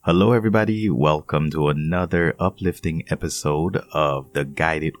Hello, everybody. Welcome to another uplifting episode of The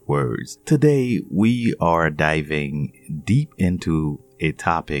Guided Words. Today, we are diving deep into a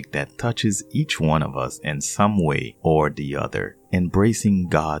topic that touches each one of us in some way or the other. Embracing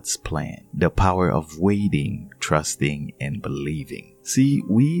God's plan, the power of waiting, trusting, and believing. See,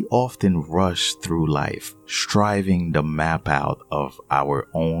 we often rush through life, striving to map out of our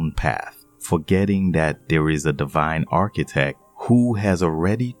own path, forgetting that there is a divine architect who has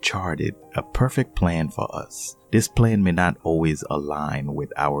already charted a perfect plan for us. This plan may not always align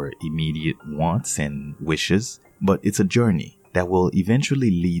with our immediate wants and wishes, but it's a journey that will eventually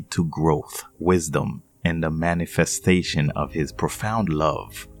lead to growth, wisdom, and the manifestation of His profound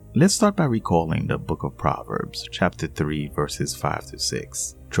love. Let's start by recalling the book of Proverbs, chapter 3, verses 5 to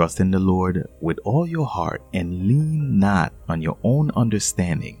 6. Trust in the Lord with all your heart and lean not on your own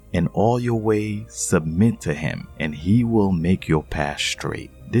understanding. In all your ways submit to Him, and He will make your path straight.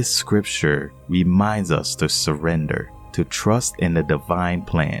 This scripture reminds us to surrender, to trust in the divine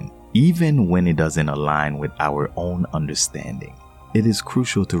plan, even when it doesn't align with our own understanding. It is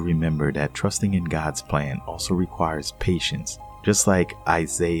crucial to remember that trusting in God's plan also requires patience. Just like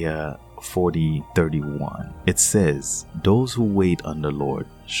Isaiah 40:31, it says, "Those who wait on the Lord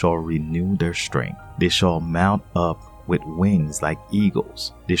shall renew their strength. They shall mount up with wings like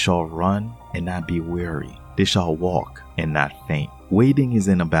eagles. They shall run and not be weary. They shall walk and not faint." Waiting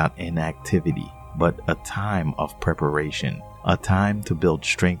isn't about inactivity, but a time of preparation, a time to build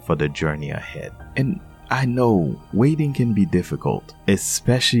strength for the journey ahead. And I know waiting can be difficult,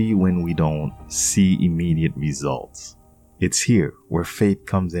 especially when we don't see immediate results. It's here where faith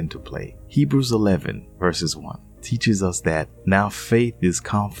comes into play. Hebrews 11 verses 1 teaches us that now faith is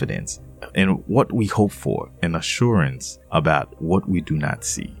confidence in what we hope for and assurance about what we do not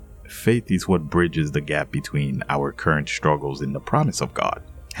see. Faith is what bridges the gap between our current struggles and the promise of God.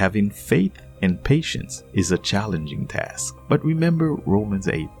 Having faith and patience is a challenging task. But remember Romans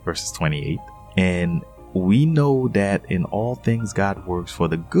 8 verses 28, and we know that in all things God works for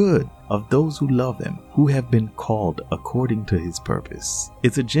the good of those who love Him, who have been called according to His purpose.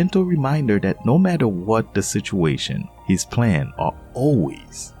 It's a gentle reminder that no matter what the situation, His plans are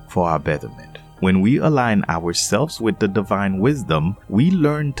always for our betterment. When we align ourselves with the divine wisdom, we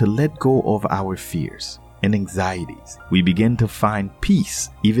learn to let go of our fears and anxieties. We begin to find peace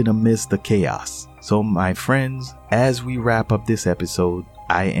even amidst the chaos. So my friends, as we wrap up this episode,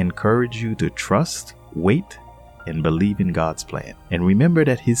 I encourage you to trust, wait, and believe in God's plan. And remember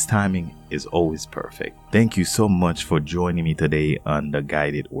that His timing is always perfect. Thank you so much for joining me today on The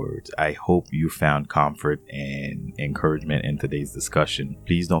Guided Words. I hope you found comfort and encouragement in today's discussion.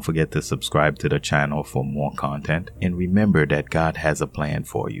 Please don't forget to subscribe to the channel for more content. And remember that God has a plan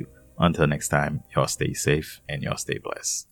for you. Until next time, y'all stay safe and y'all stay blessed.